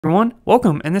Everyone,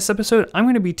 welcome. In this episode, I'm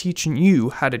going to be teaching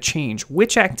you how to change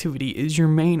which activity is your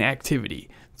main activity,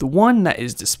 the one that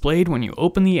is displayed when you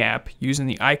open the app using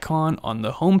the icon on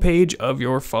the home page of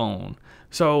your phone.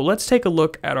 So let's take a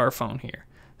look at our phone here.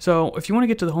 So if you want to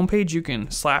get to the home page, you can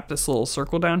slap this little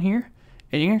circle down here,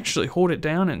 and you can actually hold it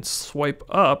down and swipe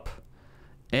up,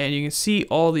 and you can see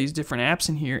all these different apps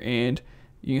in here, and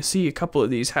you can see a couple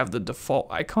of these have the default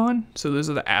icon. So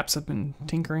those are the apps I've been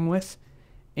tinkering with.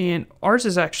 And ours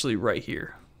is actually right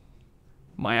here,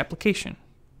 my application.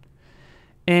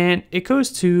 And it goes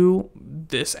to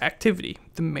this activity,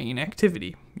 the main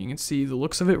activity. You can see the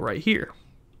looks of it right here.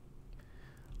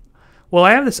 Well,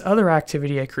 I have this other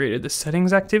activity I created, the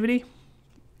settings activity.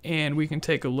 And we can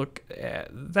take a look at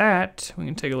that. We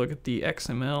can take a look at the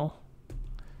XML.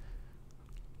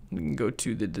 We can go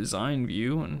to the design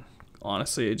view, and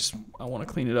honestly, I want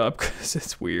to clean it up because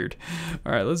it's weird.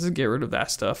 All right, let's just get rid of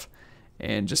that stuff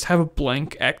and just have a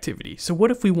blank activity. So what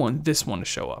if we want this one to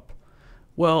show up?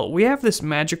 Well, we have this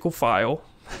magical file,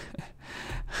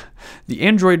 the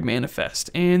Android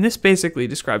manifest, and this basically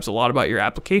describes a lot about your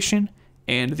application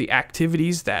and the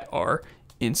activities that are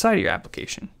inside of your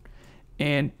application.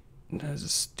 And there's a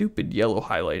stupid yellow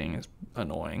highlighting is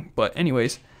annoying, but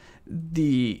anyways,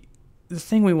 the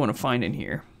thing we want to find in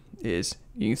here is,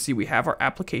 you can see we have our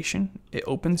application. It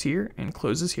opens here and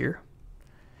closes here.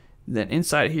 Then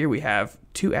inside here we have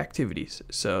two activities.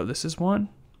 So this is one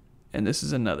and this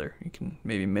is another. You can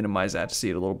maybe minimize that to see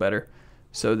it a little better.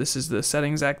 So this is the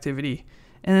settings activity,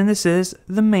 and then this is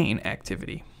the main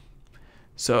activity.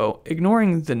 So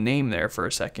ignoring the name there for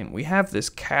a second, we have this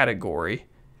category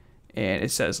and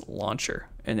it says launcher.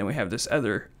 And then we have this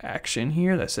other action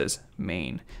here that says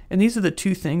main. And these are the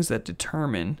two things that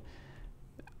determine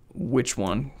which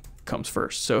one comes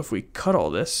first. So if we cut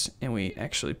all this and we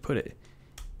actually put it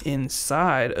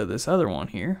inside of this other one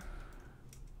here,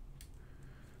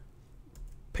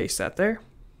 paste that there,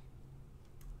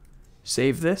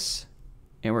 save this,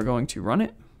 and we're going to run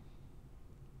it.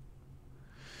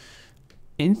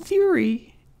 In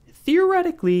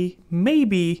theoretically,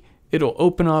 maybe it'll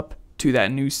open up to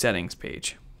that new settings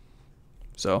page.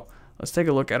 So let's take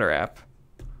a look at our app,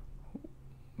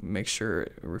 make sure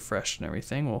it refreshed and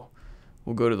everything.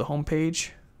 We'll go to the home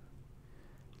page,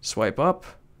 swipe up.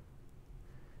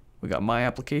 We got my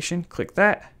application, click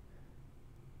that.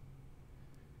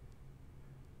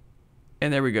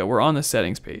 And there we go, we're on the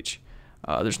settings page.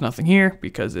 There's nothing here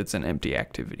because it's an empty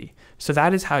activity. So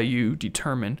that is how you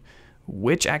determine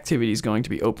which activity is going to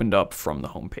be opened up from the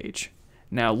home page.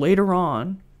 Now later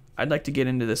on, I'd like to get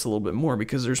into this a little bit more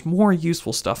because there's more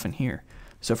useful stuff in here.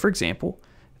 So for example,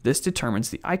 this determines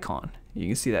the icon. You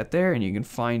can see that there, and you can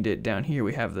find it down here.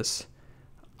 We have this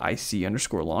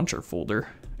IC_launcher folder,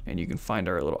 and you can find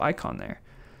our little icon there.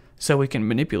 So we can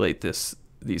manipulate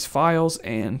these files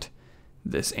and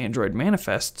this Android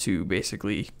manifest to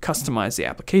basically customize the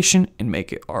application and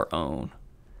make it our own.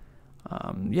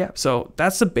 Yeah, so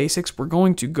that's the basics. We're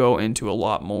going to go into a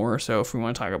lot more. So if we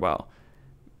want to talk about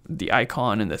the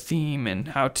icon and the theme and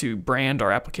how to brand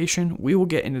our application, we will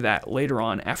get into that later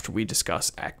on after we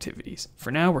discuss activities. For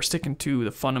now, we're sticking to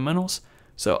the fundamentals.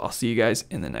 So I'll see you guys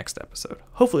in the next episode.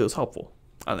 Hopefully it was helpful.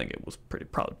 I think it was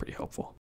probably pretty helpful.